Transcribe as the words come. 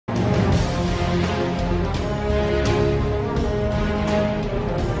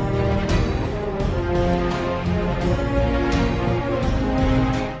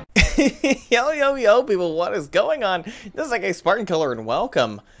Yo, people, what is going on? This is like a Spartan Killer, and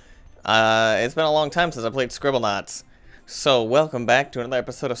welcome. It's been a long time since I played Scribblenauts. So, welcome back to another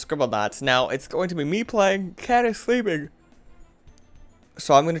episode of Scribblenauts. Now, it's going to be me playing, Cat is sleeping.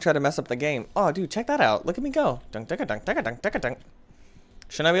 So, I'm going to try to mess up the game. Oh, dude, check that out. Look at me go. Dunk, dunk, dunk, dunk, dunk, dunk, dunk.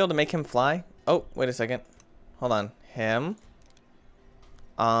 Shouldn't I be able to make him fly? Oh, wait a second. Hold on. Him.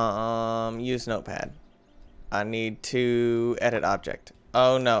 Use notepad. I need to edit object.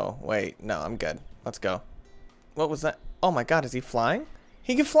 Oh no, wait, no, I'm good. Let's go. What was that? Oh my god, is he flying?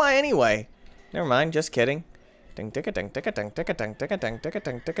 He can fly anyway. Never mind, just kidding. Ding ticka ding ticka ding ticka ding ticka ding ticka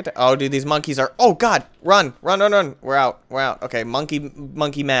ding ticka. Oh dude, these monkeys are, oh god, run, run, run, run. We're out. Okay, monkey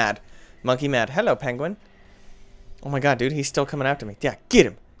mad. Monkey mad. Hello, penguin. Oh my god, dude, he's still coming after me. Yeah, get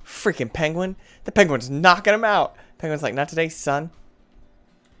him. Freaking penguin. The penguin's knocking him out. Penguin's like, not today, son.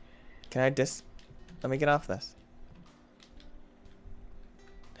 Can I let me get off this.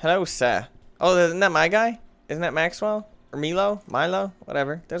 Hello, sir. Oh, isn't that my guy? Isn't that Maxwell? Or Milo?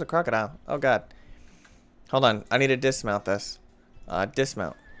 Whatever. There's a crocodile. Oh, God. Hold on. I need to dismount this.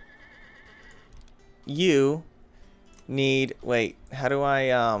 Dismount. You need... Wait. How do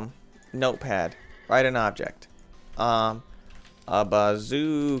I, notepad. Write an object. A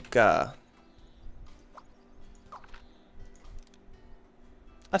bazooka.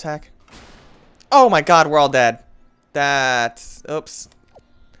 Attack. Oh my god, we're all dead. That's... Oops.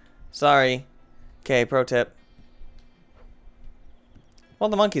 Sorry. Okay, pro tip. Well,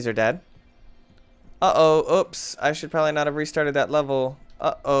 the monkeys are dead. Uh-oh. Oops. I should probably not have restarted that level.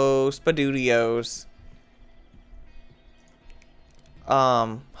 Uh-oh. Spadoodios.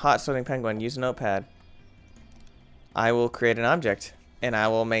 Hot sweating penguin. Use a notepad. I will create an object. And I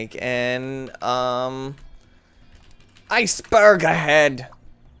will make an, iceberg ahead.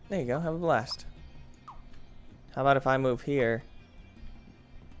 There you go. Have a blast. How about if I move here?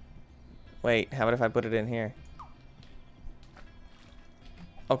 Wait, how about if I put it in here?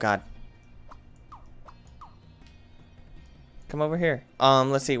 Oh god. Come over here.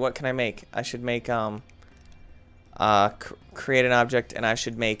 Let's see, what can I make? I should make, create an object, and I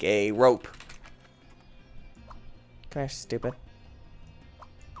should make a rope. Come here, stupid.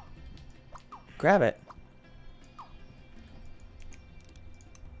 Grab it.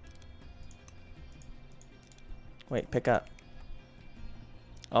 Wait, pick up.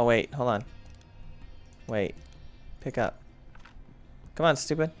 Oh, wait, hold on. Wait. Pick up. Come on,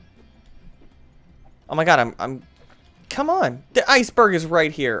 stupid. Oh my god, I'm... Come on! The iceberg is right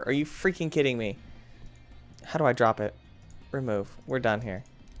here. Are you freaking kidding me? How do I drop it? Remove. We're done here.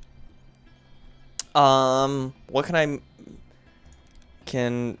 What can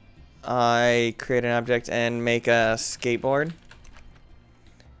I create an object and make a skateboard?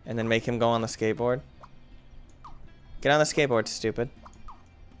 And then make him go on the skateboard? Get on the skateboard, stupid.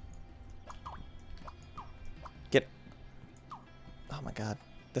 Get... Oh my god.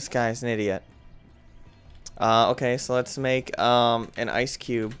 This guy's an idiot. Okay, so let's make, an ice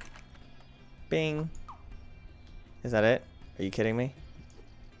cube. Bing. Is that it? Are you kidding me?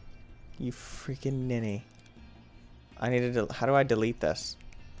 You freaking ninny. I need to... How do I delete this?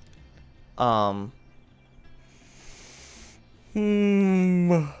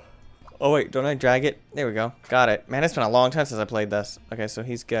 Oh wait, don't I drag it? There we go. Got it. Man, it's been a long time since I played this. Okay, so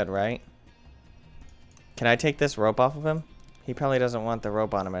he's good, right? Can I take this rope off of him? He probably doesn't want the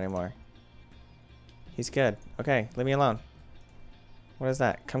rope on him anymore. He's good. Okay, leave me alone. What is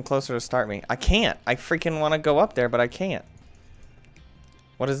that? Come closer to start me. I can't. I freaking want to go up there, but I can't.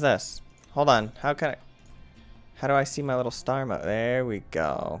 What is this? Hold on. How can I... How do I see my little star mode? There we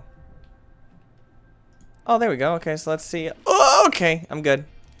go. Oh, there we go. Okay, so let's see. Oh, okay. I'm good.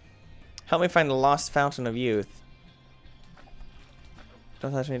 Help me find the lost fountain of youth.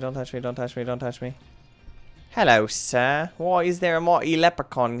 Don't touch me, don't touch me, don't touch me, don't touch me. Hello, sir. Why is there a mighty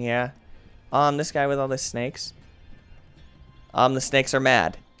leprechaun here? This guy with all the snakes. The snakes are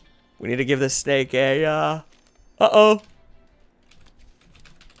mad. We need to give this snake a, uh-oh.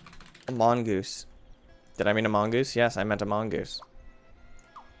 A mongoose. Did I mean a mongoose? Yes, I meant a mongoose.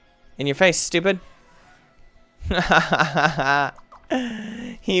 In your face, stupid.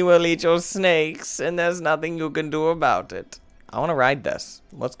 He will eat your snakes, and there's nothing you can do about it. I want to ride this.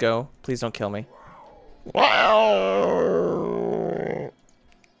 Let's go. Please don't kill me.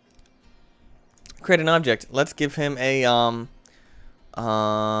 Create an object. Let's give him a,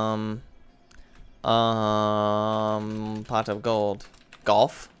 pot of gold.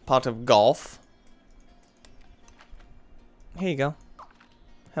 Golf? Pot of golf. Here you go.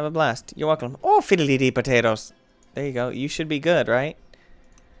 Have a blast. You're welcome. Oh, fiddly-dee potatoes. There you go. You should be good, right?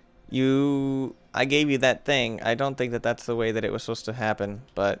 I gave you that thing. I don't think that that's the way that it was supposed to happen,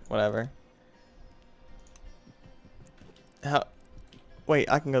 but whatever. How? Wait,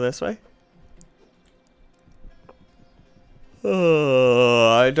 I can go this way? Oh,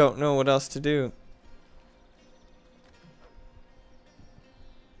 I don't know what else to do.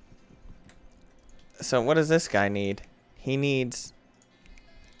 So what does this guy need? He needs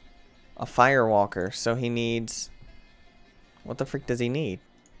a firewalker, so he needs... What the frick does he need?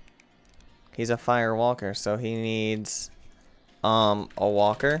 He's a firewalker, so he needs a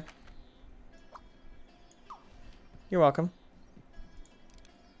walker. You're welcome.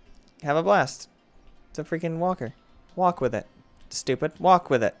 Have a blast. It's a freaking walker. Walk with it. Stupid. Walk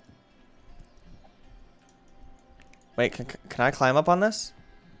with it. Wait, can I climb up on this?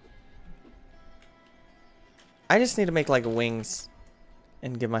 I just need to make like wings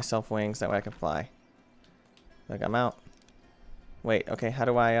and give myself wings. That way I can fly. Like, I'm out. Wait, okay, how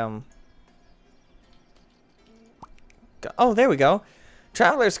do I, Oh, there we go.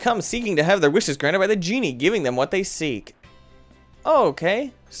 Travelers come seeking to have their wishes granted by the genie, giving them what they seek. Oh,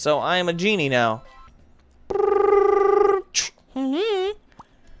 okay, so I am a genie now.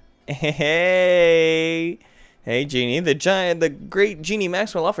 Hey, hey, genie. The great genie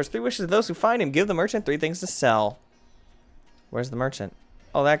Maxwell offers 3 wishes to those who find him. Give the merchant 3 things to sell. Where's the merchant?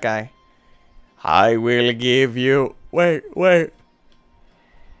 Oh, that guy. I will give you. Wait.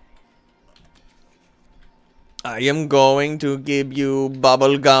 I am going to give you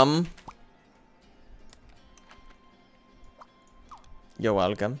bubble gum. You're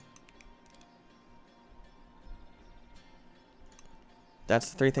welcome.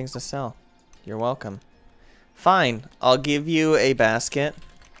 That's the 3 things to sell. You're welcome. Fine. I'll give you a basket.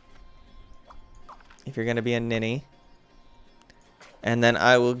 If you're gonna be a ninny. And then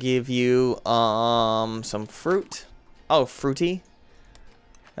I will give you some fruit. Oh, fruity.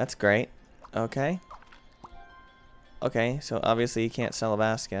 That's great. Okay. Okay, so obviously you can't sell a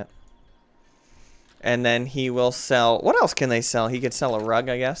basket. And then he will sell... What else can they sell? He could sell a rug,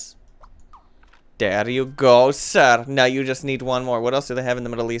 I guess. There you go, sir. Now you just need 1 more. What else do they have in the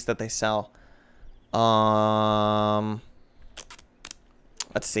Middle East that they sell?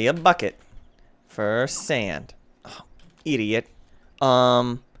 Let's see, a bucket for sand. Oh, idiot.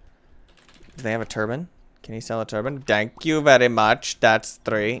 Do they have a turban? Can you sell a turban? Thank you very much. That's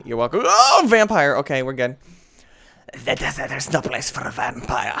 3. You're welcome. Oh, vampire. Okay, we're good. There's no place for a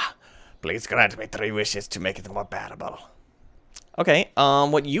vampire. Please grant me 3 wishes to make it more bearable. Okay,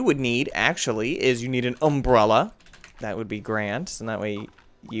 what you would need, actually, is you need an umbrella. That would be grand, so that way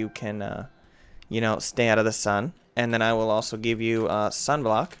you can, you know, stay out of the sun. And then I will also give you,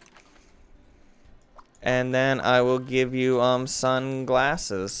 sunblock. And then I will give you,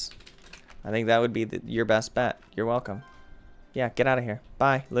 sunglasses. I think that would be your best bet. You're welcome. Yeah, get out of here.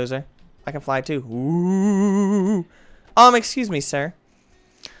 Bye, loser. I can fly, too. Ooh. Excuse me, sir.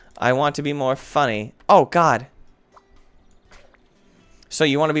 I want to be more funny. Oh, God. So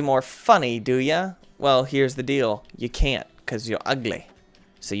you want to be more funny, do ya? Well, here's the deal. You can't, because you're ugly.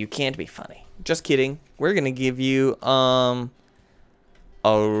 So you can't be funny. Just kidding. We're going to give you, a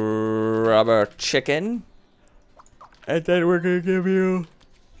rubber chicken. And then we're going to give you,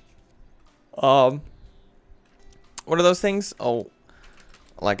 what are those things? Oh,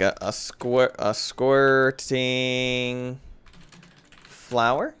 like a squirting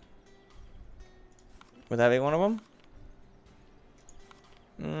flower? Would that be one of them?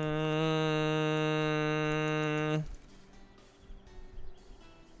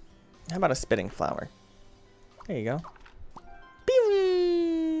 How about a spitting flower? There you go.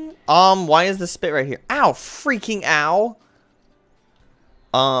 Bing! Why is the spit right here? Ow! Freaking ow!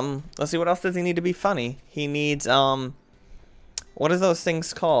 Let's see, what else does he need to be funny? He needs, what is those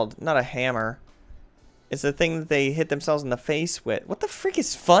things called? Not a hammer. It's the thing that they hit themselves in the face with. What the frick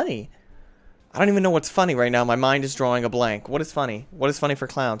is funny? I don't even know what's funny right now. My mind is drawing a blank. What is funny? What is funny for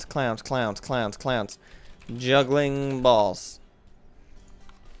clowns? Clowns. Juggling balls.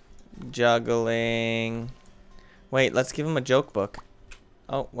 Juggling. Wait, let's give him a joke book.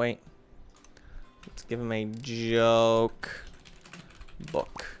 Oh, wait. Let's give him a joke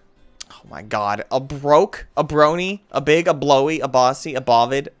book. Oh my god. A broke? A brony? A big? A blowy? A bossy? A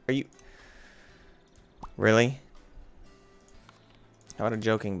bovid? Are you... Really? How about a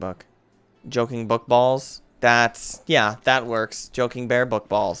joking book? Joking book balls? That's... Yeah, that works. Joking bear book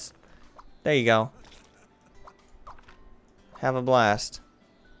balls. There you go. Have a blast.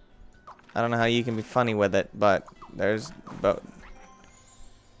 I don't know how you can be funny with it, but there's...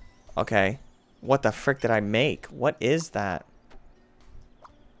 Okay. What the frick did I make? What is that?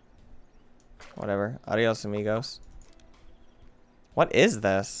 Whatever. Adios, amigos. What is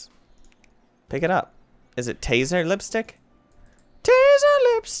this? Pick it up. Is it taser lipstick?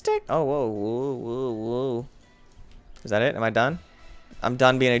 Taser lipstick. Oh, whoa, whoa, whoa, whoa. Is that it? Am I done? I'm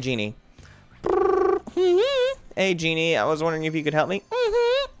done being a genie. Hey, genie. I was wondering if you could help me.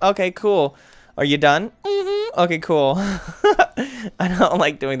 Okay, cool. Are you done? Okay, cool. I don't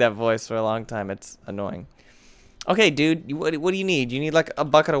like doing that voice for a long time. It's annoying. Okay, dude. What do you need? You need like a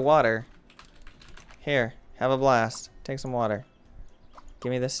bucket of water. Here. Have a blast. Take some water.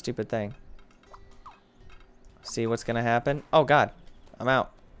 Give me this stupid thing. See what's gonna happen? Oh, God. I'm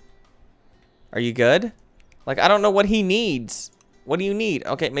out. Are you good? Like, I don't know what he needs. What do you need?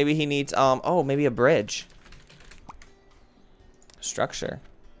 Okay, maybe he needs, oh, maybe a bridge. Structure.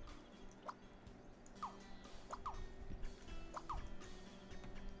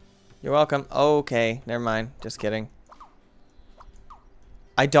 You're welcome. Okay, never mind. Just kidding.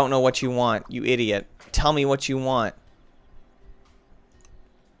 I don't know what you want, you idiot. Tell me what you want.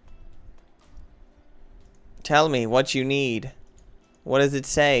 Tell me what you need. What does it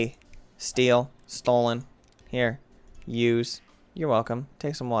say? Steal. Stolen. Here. Use. You're welcome.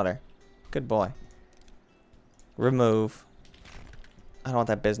 Take some water. Good boy. Remove. I don't want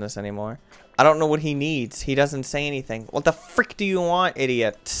that business anymore. I don't know what he needs. He doesn't say anything. What the frick do you want,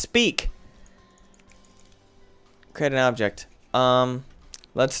 idiot? Speak. Create an object.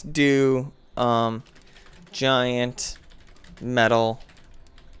 Let's do, giant metal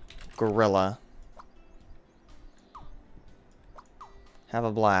gorilla. Have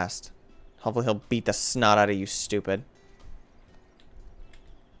a blast. Hopefully he'll beat the snot out of you, stupid.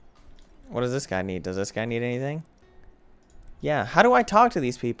 What does this guy need? Does this guy need anything? Yeah, how do I talk to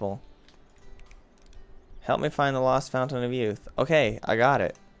these people? Help me find the lost fountain of youth. Okay, I got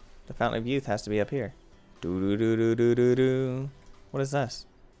it. The fountain of youth has to be up here. Do do do do do do do. What is this?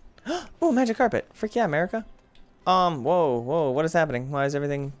 Oh, magic carpet. Frick yeah, America. Whoa, whoa, what is happening? Why is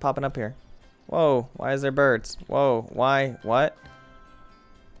everything popping up here? Whoa, why is there birds? Whoa, why? What?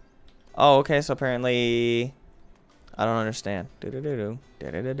 Oh, okay, so apparently I don't understand.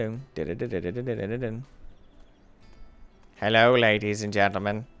 Hello, ladies and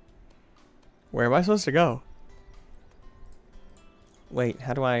gentlemen. Where am I supposed to go? Wait,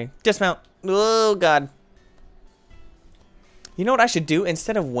 how do I dismount? Oh, God. You know what I should do?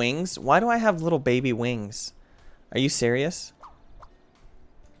 Instead of wings, why do I have little baby wings? Are you serious?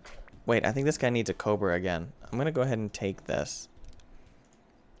 Wait, I think this guy needs a cobra again. I'm going to go ahead and take this.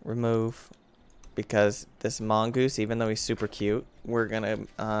 Remove. Because this mongoose, even though he's super cute, we're going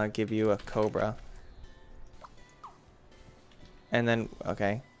to give you a cobra. And then,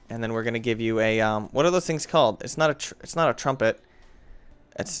 okay. And then we're going to give you a, what are those things called? It's not a trumpet.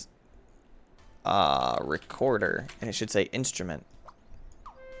 It's a recorder. And it should say instrument.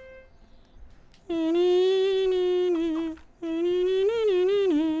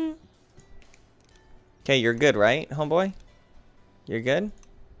 Okay, you're good, right, homeboy? You're good?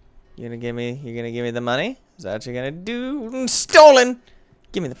 You're gonna give me the money? Is that what you're gonna do? Stolen!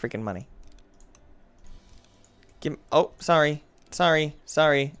 Give me the freaking money. Give me, oh, sorry. Sorry.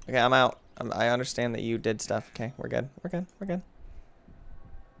 Okay, I'm out. I understand that you did stuff. Okay, we're good. We're good.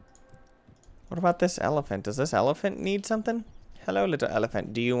 What about this elephant? Does this elephant need something? Hello, little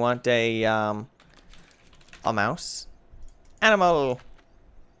elephant. Do you want a mouse? Animal!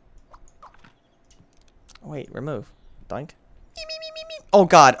 Wait, remove. Doink. Oh,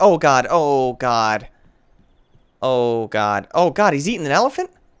 God. Oh, God. Oh, God. Oh, God. Oh, God, he's eating an elephant?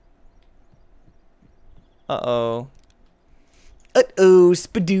 Uh-oh. Uh-oh,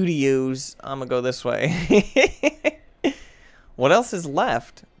 spadoodios. I'm gonna go this way. What else is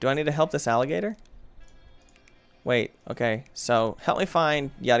left? Do I need to help this alligator? Wait, okay. So, help me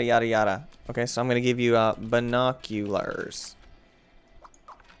find yada, yada, yada. Okay, so I'm gonna give you binoculars.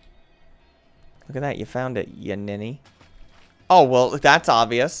 Look at that, you found it, you ninny. Oh, well, that's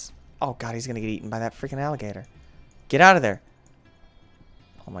obvious. Oh, God, he's gonna get eaten by that freaking alligator. Get out of there.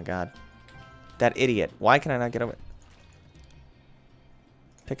 Oh, my God. That idiot. Why can I not get over it?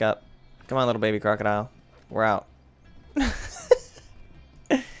 Pick up. Come on, little baby crocodile. We're out.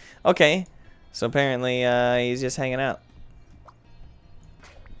 Okay. So apparently he's just hanging out.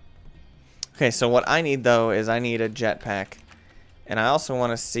 Okay, so what I need though is I need a jetpack. And I also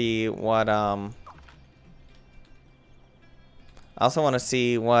want to see what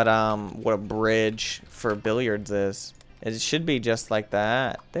what a bridge for billiards is. It should be just like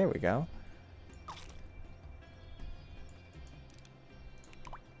that. There we go.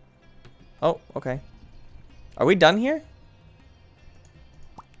 Oh, okay. Are we done here?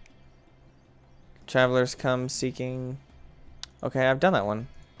 Travelers come seeking... Okay, I've done that one.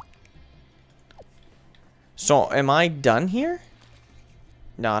 So, am I done here?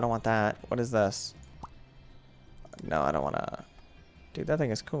 No, I don't want that. What is this? No, I don't want to. Dude, that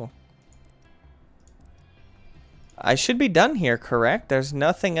thing is cool. I should be done here, correct? There's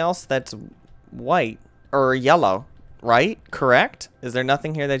nothing else that's white or yellow, right? Correct? Is there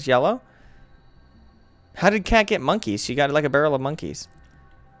nothing here that's yellow? How did Cat get monkeys? She got like a barrel of monkeys.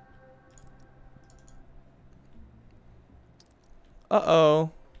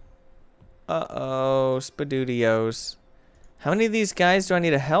 Uh-oh. Uh-oh. Spadoodios. How many of these guys do I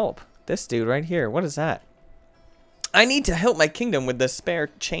need to help? This dude right here. What is that? I need to help my kingdom with the spare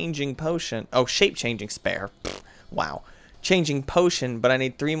changing potion. Oh, shape-changing spare. Pfft, wow. Changing potion, but I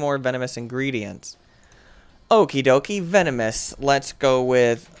need 3 more venomous ingredients. Okie dokie, venomous. Let's go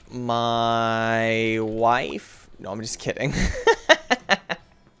with my wife. No, I'm just kidding.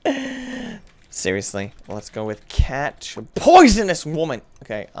 Seriously. Let's go with cat. Poisonous woman.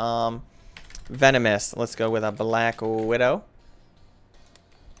 Okay, venomous. Let's go with a black widow.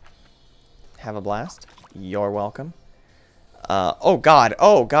 Have a blast. You're welcome. Oh god.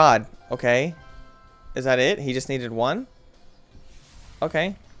 Oh god. Okay. Is that it? He just needed 1?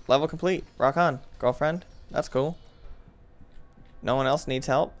 Okay. Level complete. Rock on, girlfriend. That's cool. No one else needs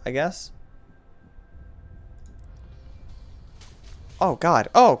help, I guess. Oh god.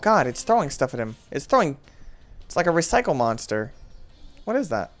 Oh god. It's throwing stuff at him. It's throwing... It's like a recycle monster. What is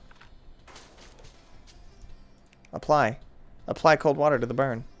that? Apply. Apply cold water to the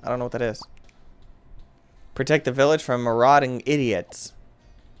burn. I don't know what that is. Protect the village from marauding idiots.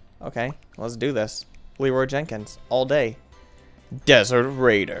 Okay, let's do this. Leroy Jenkins, all day. Desert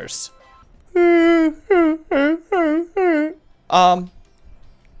Raiders. The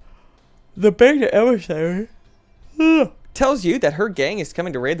beta emissary tells you that her gang is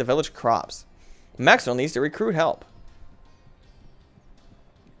coming to raid the village crops. Maxwell needs to recruit help.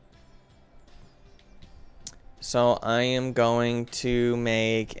 So I am going to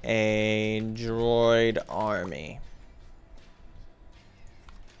make a droid army.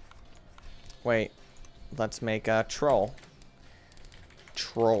 Wait, let's make a troll.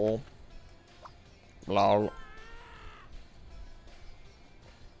 Troll. Lol.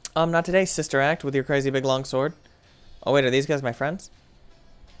 Not today, Sister Act, with your crazy big long sword. Oh wait, are these guys my friends?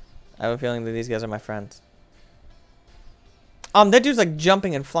 I have a feeling that these guys are my friends. That dude's like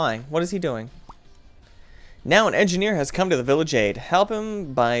jumping and flying. What is he doing? Now an engineer has come to the village aid. Help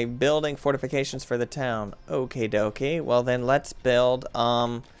him by building fortifications for the town. Okay, dokie. Well then let's build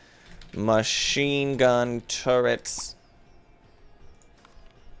machine gun turrets.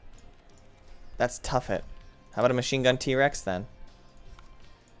 That's tough it. How about a machine gun T-Rex then?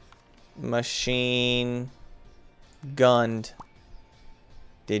 Machine gunned.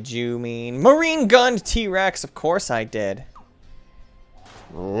 Did you mean marine gunned T-Rex? Of course I did.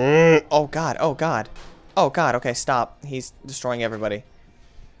 Oh god, oh god. Oh god, okay, stop. He's destroying everybody.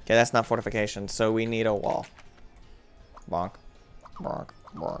 Okay, that's not fortification, so we need a wall. Bonk. Bonk.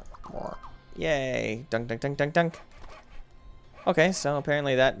 Bonk. Bonk. Yay. Dunk, dunk, dunk, dunk, dunk. Okay, so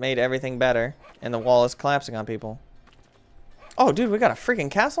apparently that made everything better. And the wall is collapsing on people. Oh, dude, we got a freaking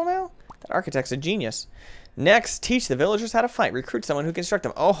castle now? That architect's a genius. Next, teach the villagers how to fight. Recruit someone who can instruct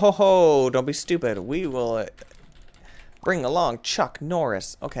them. Oh, ho, ho. Don't be stupid. We will bring along Chuck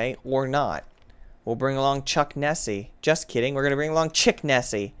Norris. Okay, or not. We'll bring along Chuck Nessie. Just kidding. We're going to bring along Chick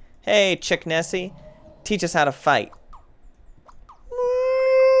Nessie. Hey, Chick Nessie. Teach us how to fight.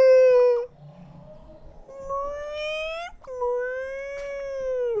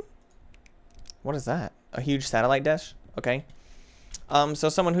 What is that? A huge satellite dish? Okay. So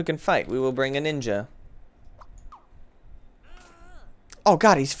someone who can fight. We will bring a ninja. Oh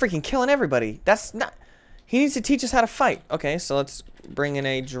god, he's freaking killing everybody. That's not... He needs to teach us how to fight. Okay, so let's bring in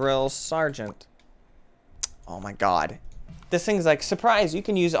a drill sergeant. Oh my god. This thing's like, surprise, you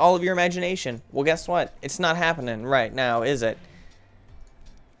can use all of your imagination. Well, guess what? It's not happening right now, is it?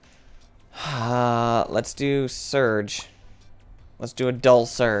 Let's do surge. Let's do a dull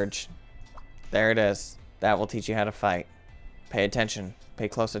surge. There it is. That will teach you how to fight. Pay attention. Pay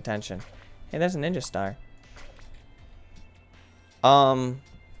close attention. Hey, there's a ninja star.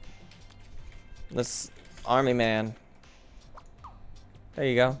 This army man. There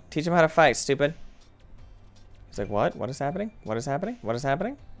you go. Teach him how to fight, stupid. He's like, what? What is happening? What is happening? What is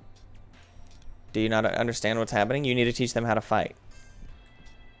happening? Do you not understand what's happening? You need to teach them how to fight.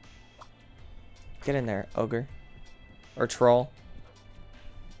 Get in there, ogre. Or troll.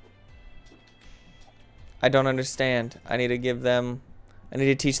 I don't understand. I need to give them... I need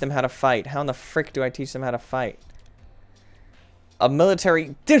to teach them how to fight. How in the frick do I teach them how to fight? A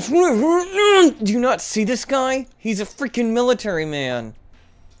military... Do you not see this guy? He's a freaking military man.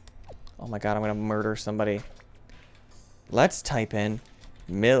 Oh my god, I'm gonna murder somebody. Let's type in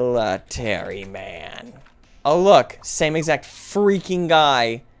Military man. Oh, look. Same exact freaking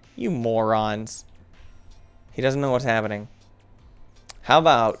guy. You morons. He doesn't know what's happening. How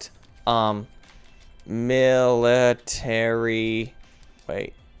about, military...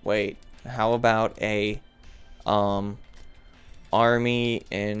 Wait. How about a, army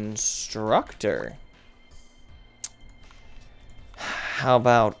instructor? How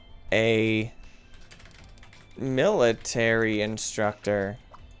about a military instructor?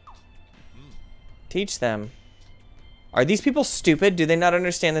 Teach them. Are these people stupid? Do they not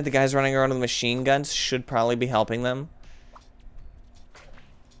understand that the guys running around with machine guns should probably be helping them?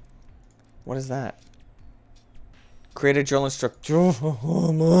 What is that? Create a drill instructor.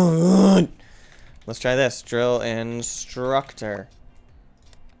 Oh my God. Let's try this. Drill instructor.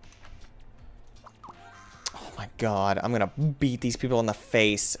 Oh my God. I'm gonna beat these people in the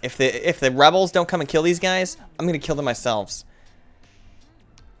face. If the rebels don't come and kill these guys, I'm gonna kill them myself.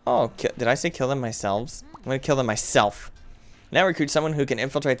 Oh, did I say kill them myself? I'm gonna kill them myself. Now recruit someone who can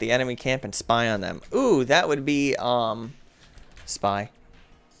infiltrate the enemy camp and spy on them. Ooh, that would be, spy.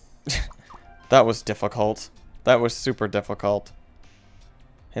 That was difficult. That was super difficult.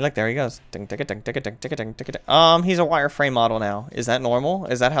 Hey, look, there he goes. Ding, ding, ding, ding, ding, ding, ding, ding. He's a wireframe model now. Is that normal?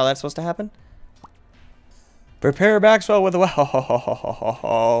 Is that how that's supposed to happen? Prepare Maxwell with a...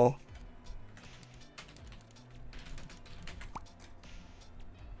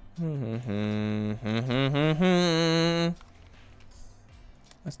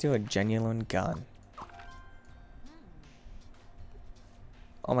 Let's do a genuine gun.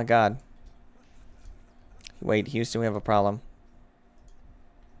 Oh my God. Wait, Houston, we have a problem.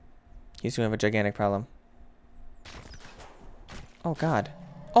 Houston, we have a gigantic problem. Oh God.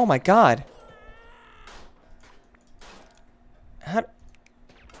 Oh my God. How...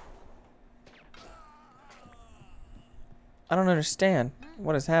 I don't understand.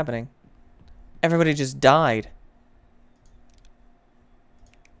 What is happening? Everybody just died.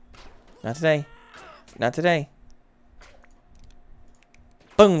 Not today. Not today.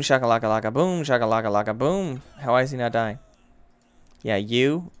 Boom, shakalaka laka, boom, shakalaka laka, boom. How is he not dying? Yeah,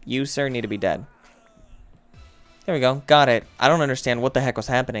 you, sir, need to be dead. There we go. Got it. I don't understand what the heck was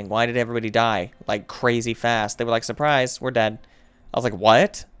happening. Why did everybody die? Like, crazy fast. They were like, surprise, we're dead. I was like,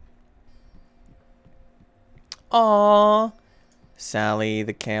 what? Aww. Sally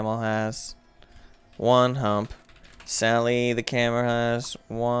the camel has one hump. Sally the camel has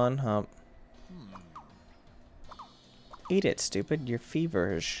one hump. Eat it, stupid. You're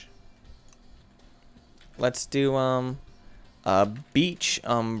feverish. Let's do, a beach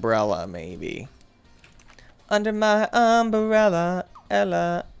umbrella, maybe. Under my umbrella,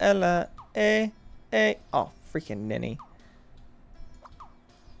 Ella, Ella, eh, eh. Oh, freaking ninny.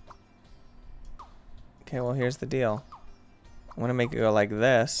 Okay, well, here's the deal. I'm gonna make it go like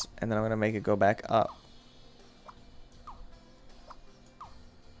this, and then I'm gonna make it go back up.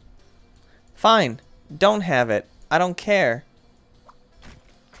 Fine. Don't have it. I don't care.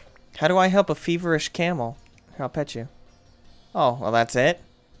 How do I help a feverish camel? Here, I'll pet you. Oh, well, that's it?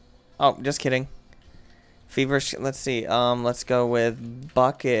 Oh, just kidding. Feverish, let's see. Let's go with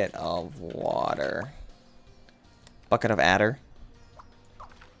bucket of water. Bucket of adder.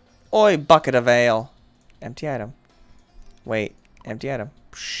 Oi, bucket of ale. Empty item. Wait, empty item.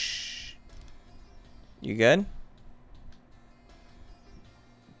 Shh. You good?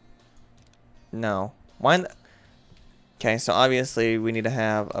 No. Why in the... Okay, so obviously we need to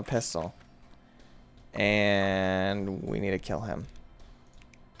have a pistol. And we need to kill him.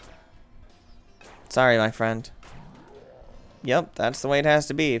 Sorry, my friend. Yep, that's the way it has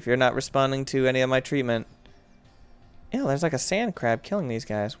to be if you're not responding to any of my treatment. Ew, there's like a sand crab killing these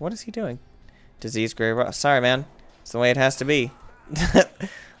guys. What is he doing? Disease grave. Sorry, man. It's the way it has to be.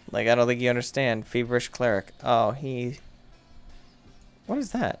 Like, I don't think you understand. Feverish cleric. Oh, he... What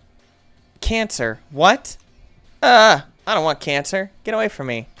is that? Cancer. What? I don't want cancer. Get away from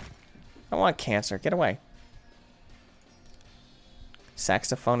me. I don't want cancer. Get away.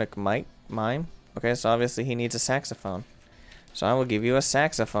 Saxophonic mime. Okay, so obviously he needs a saxophone. So I will give you a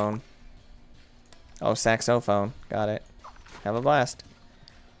saxophone. Oh, saxophone. Got it. Have a blast.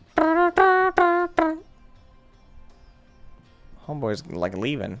 Homeboy's like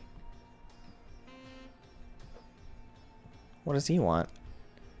leaving. What does he want?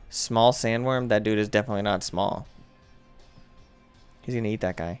 Small sandworm? That dude is definitely not small. He's gonna eat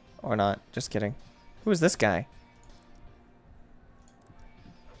that guy. Or not. Just kidding. Who is this guy?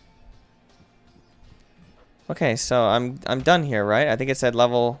 Okay, so I'm done here, right? I think it said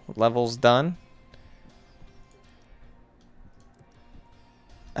levels done.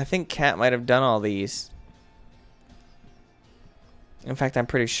 I think Cat might have done all these. In fact, I'm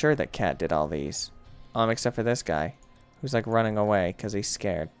pretty sure that Cat did all these. Except for this guy, who's like running away because he's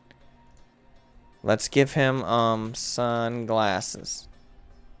scared. Let's give him, sunglasses.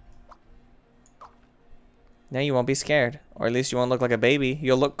 Now you won't be scared. Or at least you won't look like a baby.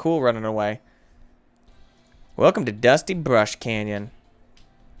 You'll look cool running away. Welcome to Dusty Brush Canyon.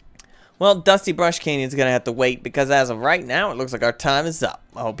 Well, Dusty Brush Canyon's gonna have to wait because as of right now, it looks like our time is up.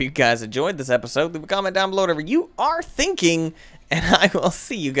 I hope you guys enjoyed this episode. Leave a comment down below whatever you are thinking, and I will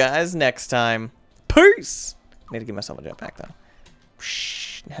see you guys next time. Peace! I need to give myself a jetpack though.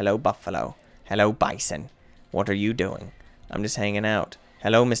 Shh. Hello, buffalo. Hello, bison. What are you doing? I'm just hanging out.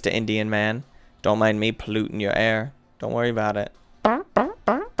 Hello, Mr. Indian man. Don't mind me polluting your air. Don't worry about it.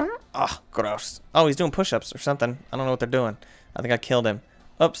 Oh, gross. Oh, he's doing push-ups or something. I don't know what they're doing. I think I killed him.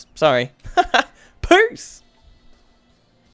 Oops, sorry. Peace!